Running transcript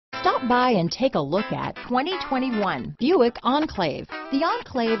Stop by and take a look at 2021 Buick Enclave. The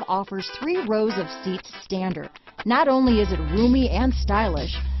Enclave offers 3 rows of seats standard. Not only is it roomy and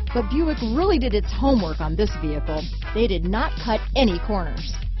stylish, but Buick really did its homework on this vehicle. They did not cut any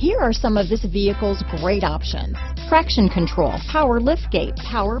corners. Here are some of this vehicle's great options: traction control, power liftgate,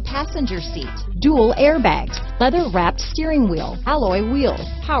 power passenger seat, dual airbags, leather-wrapped steering wheel, alloy wheels,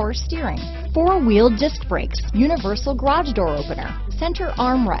 power steering, 4-wheel disc brakes, universal garage door opener, center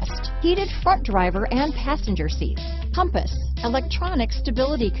armrest, heated front driver and passenger seats, compass, electronic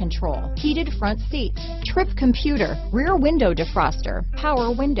stability control, heated front seats, trip computer, rear window defroster,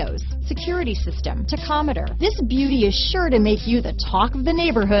 power windows, security system, tachometer. This beauty is sure to make you the talk of the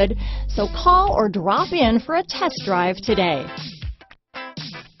neighborhood, so call or drop in for a test drive today.